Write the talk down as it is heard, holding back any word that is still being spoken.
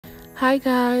Hi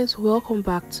guys, welcome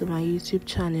back to my YouTube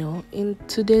channel. In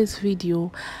today's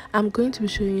video I'm going to be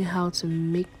showing you how to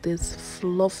make this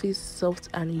fluffy, soft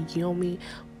and yummy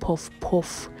puff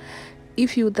puff.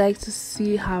 If you would like to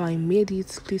see how I made it,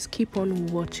 please keep on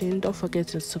watching. Don't forget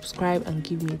to subscribe and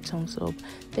give me a thumbs up.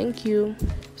 Thank you.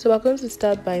 So we're going to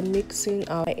start by mixing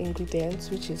our ingredients,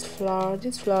 which is flour.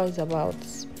 This flour is about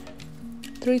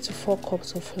 3 to 4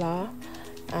 cups of flour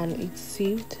and it's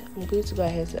sieved. I'm going to go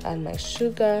ahead to add my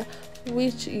sugar,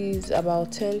 which is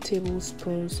about 10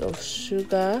 tablespoons of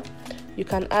sugar. You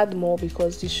can add more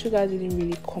because the sugar didn't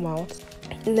really come out.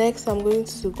 Next, I'm going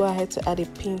to go ahead to add a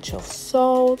pinch of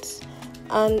salt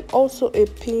and also a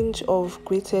pinch of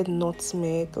grated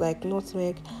nutmeg. Like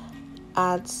nutmeg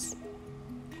adds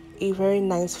a very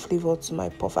nice flavor to my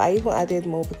puff. I even added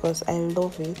more because I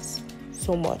love it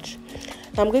so much.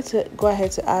 I'm going to go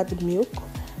ahead to add milk.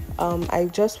 I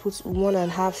just put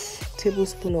 1.5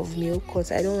 tablespoon of milk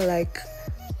because I don't like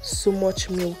so much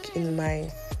milk in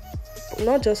my,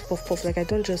 not just puff puff, like I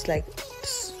don't just like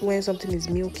when something is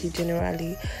milky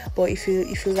generally, but if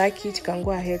you like it, you can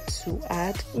go ahead to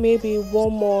add maybe 1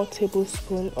 more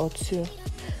tablespoon or 2.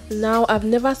 Now, I've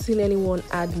never seen anyone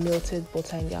add melted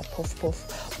butter in their puff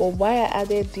puff, but why I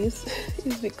added this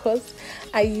is because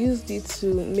I used it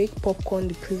to make popcorn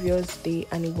the previous day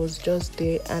and it was just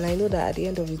there, and I know that at the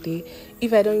end of the day,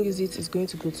 if I don't use it, it's going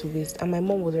to go to waste. And my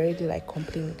mom was already like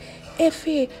complaining,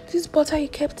 Effie, this butter you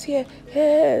kept here.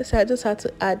 Yeah. So I just had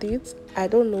to add it. I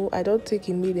don't know, I don't think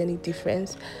it made any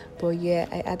difference, but yeah,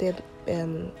 I added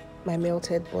my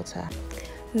melted butter.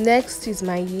 Next is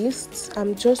my yeast.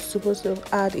 I'm just supposed to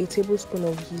add a tablespoon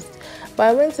of yeast, but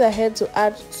I went ahead to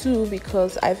add 2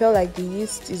 because I felt like the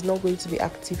yeast is not going to be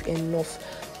active enough,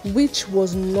 which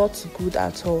was not good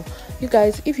at all. You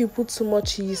guys, if you put too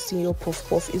much yeast in your puff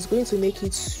puff, it's going to make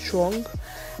it strong,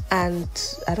 and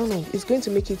I don't know, it's going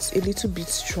to make it a little bit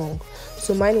strong.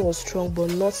 So mine was strong, but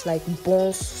not like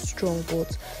bones strong,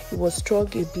 but it was strong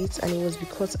a bit, and it was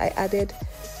because I added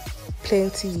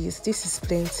plenty yeast. This is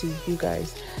plenty, you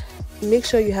guys. Make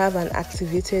sure you have an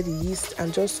activated yeast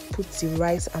and just put the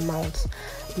right amount.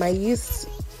 My yeast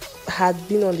had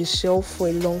been on the shelf for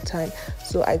a long time,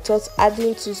 so I thought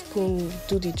adding 2 spoons would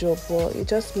do the job, but it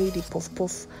just made the puff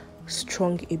puff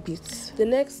strong a bit. The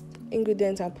next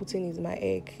ingredient I'm putting is my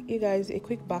egg. You guys, a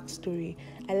quick backstory.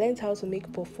 I learned how to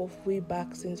make puff puff way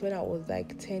back since when I was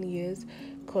like 10 years,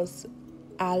 because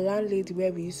our landlady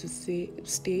where we used to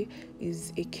stay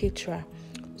is a caterer,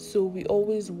 so we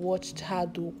always watched her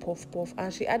do puff puff,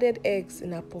 and she added eggs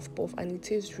in her puff puff and it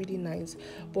tastes really nice.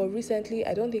 But recently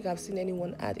I don't think I've seen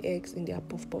anyone add eggs in their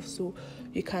puff puff, so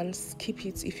you can skip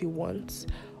it if you want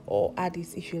or add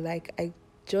it if you like. I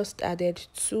just added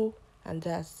 2 and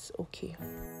that's okay.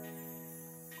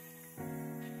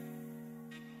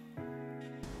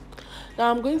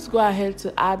 Now I'm going to go ahead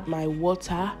to add my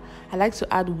water. I like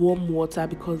to add warm water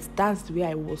because that's the way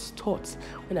I was taught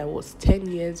when I was 10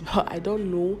 years, but I don't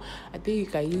know. I think you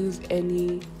can use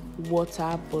any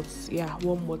water, but yeah,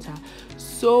 warm water.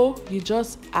 So you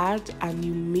just add and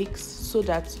you mix so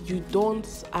that you don't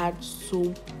add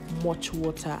so much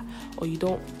water or you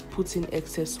don't put in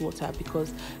excess water,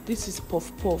 because this is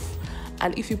puff puff,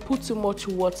 and if you put too much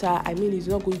water, I mean, it's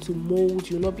not going to mold.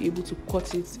 You'll not be able to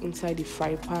cut it inside the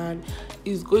fry pan.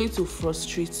 It's going to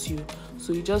frustrate you.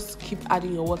 So you just keep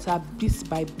adding your water bit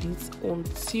by bit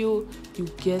until you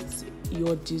get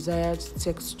your desired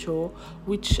texture,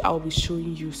 which I'll be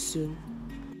showing you soon.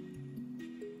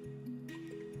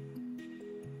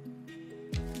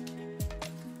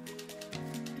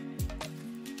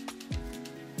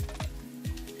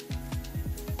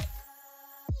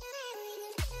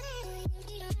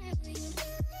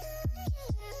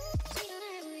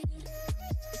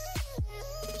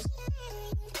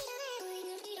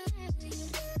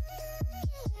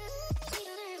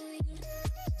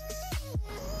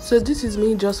 So this is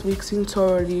me just mixing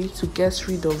thoroughly to get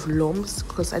rid of lumps,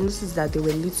 because I noticed that there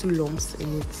were little lumps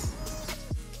in it.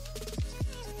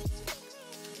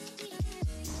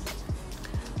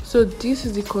 So this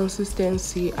is the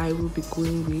consistency I will be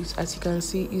going with. As you can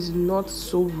see, it's not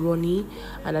so runny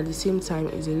and at the same time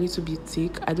it's a little bit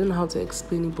thick. I don't know how to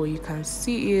explain it, but you can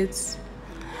see it.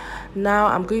 Now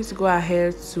I'm going to go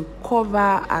ahead to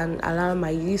cover and allow my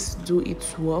yeast to do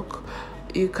its work.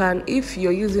 You can, if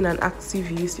you're using an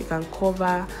active yeast, you can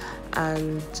cover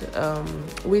and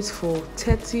wait for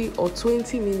 30 or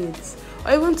 20 minutes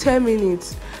or even 10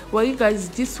 minutes. Well, you guys,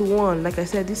 this one, like I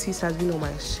said, this yeast has been on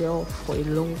my shelf for a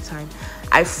long time.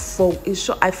 I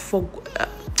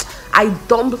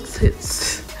dumped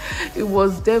it. It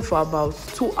was there for about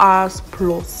 2 hours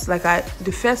plus. Like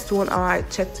the first 1 hour I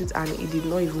checked it and it did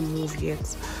not even move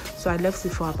yet. So I left it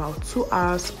for about 2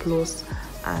 hours plus,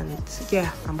 and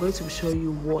yeah, I'm going to be showing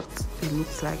you what it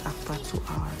looks like after 2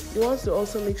 hours. You want to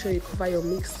also make sure you cover your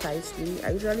mix tightly.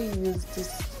 I usually use this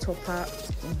topper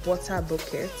butter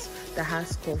bucket that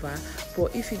has cover,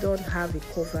 but if you don't have a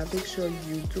cover, make sure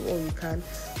you do all you can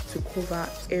to cover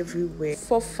everywhere.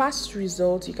 For fast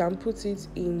results, you can put it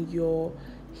in your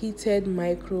heated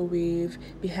microwave,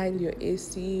 behind your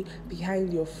AC,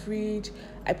 behind your fridge.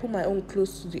 I put my own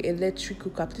close to the electric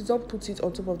cooker. Please don't put it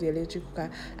on top of the electric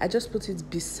cooker. I just put it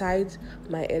beside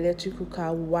my electric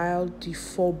cooker while the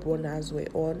 4 burners were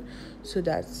on, so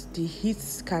that the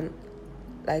heat can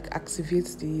like activate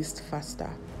the yeast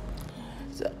faster.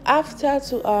 So after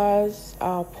 2 hours,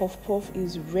 our puff puff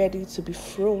is ready to be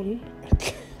thrown.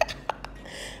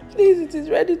 Please, it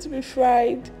is ready to be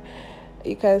fried.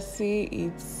 You can see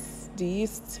it's the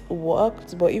yeast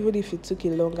worked, but even if it took a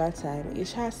longer time, it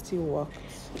shall still work.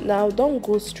 Now don't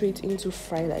go straight into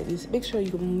fry like this. Make sure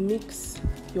you mix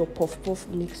your puff puff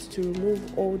mix to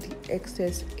remove all the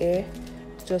excess air,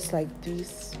 just like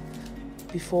this,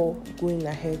 before going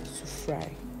ahead to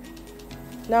fry.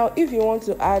 Now if you want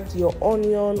to add your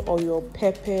onion or your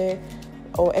pepper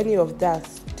or any of that,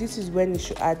 this is when you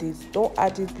should add it. Don't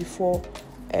add it before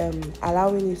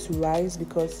allowing it to rise,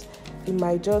 because it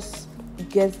might just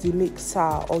get the mix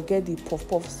sour or get the puff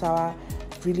puff sour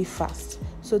really fast.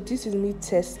 So this is me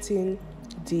testing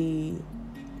the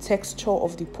texture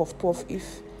of the puff puff,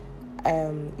 if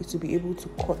it will be able to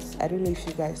cut. I don't know if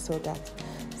you guys saw that.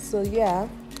 So yeah,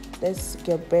 let's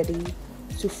get ready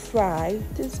to fry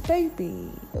this baby.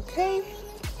 Okay,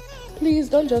 please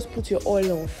don't just put your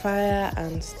oil on fire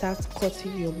and start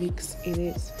cutting your mix in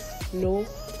it. No,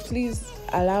 please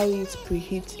allow it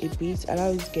preheat a bit,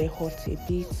 allow it to get hot a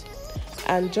bit,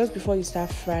 and just before you start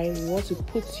frying, you want to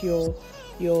put your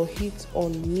heat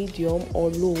on medium or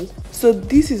low. So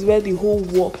this is where the whole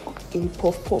work in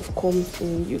puff puff comes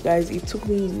in, you guys. It took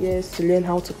me years to learn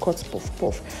how to cut puff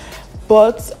puff,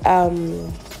 but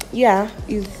yeah,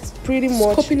 it's pretty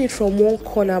much scooping it from one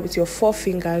corner with your 4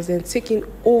 fingers, then taking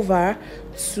over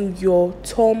to your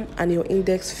thumb and your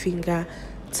index finger,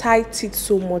 tight it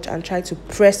so much and try to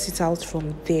press it out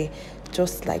from there,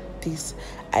 just like this.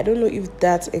 I don't know if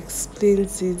that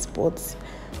explains it, but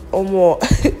more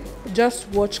just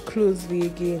watch closely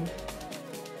again.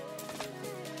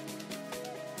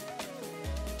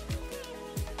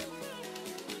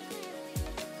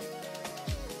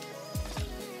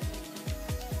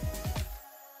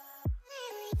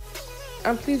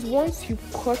 And please, once you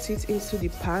cut it into the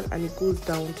pan and it goes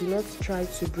down, do not try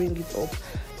to bring it up.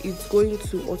 It's going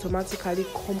to automatically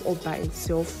come up by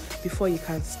itself before you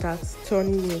can start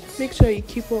turning it. Make sure you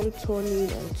keep on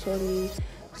turning and turning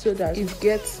so that it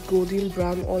gets golden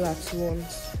brown all at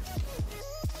once.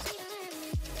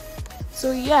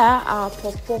 So yeah, our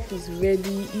puff puff is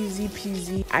ready, easy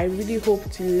peasy. I really hope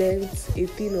to learn a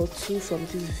thing or two from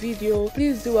this video.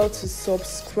 Please do well to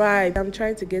subscribe. I'm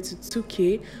trying to get to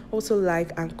 2K. Also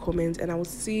like and comment, and I will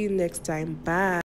see you next time. Bye.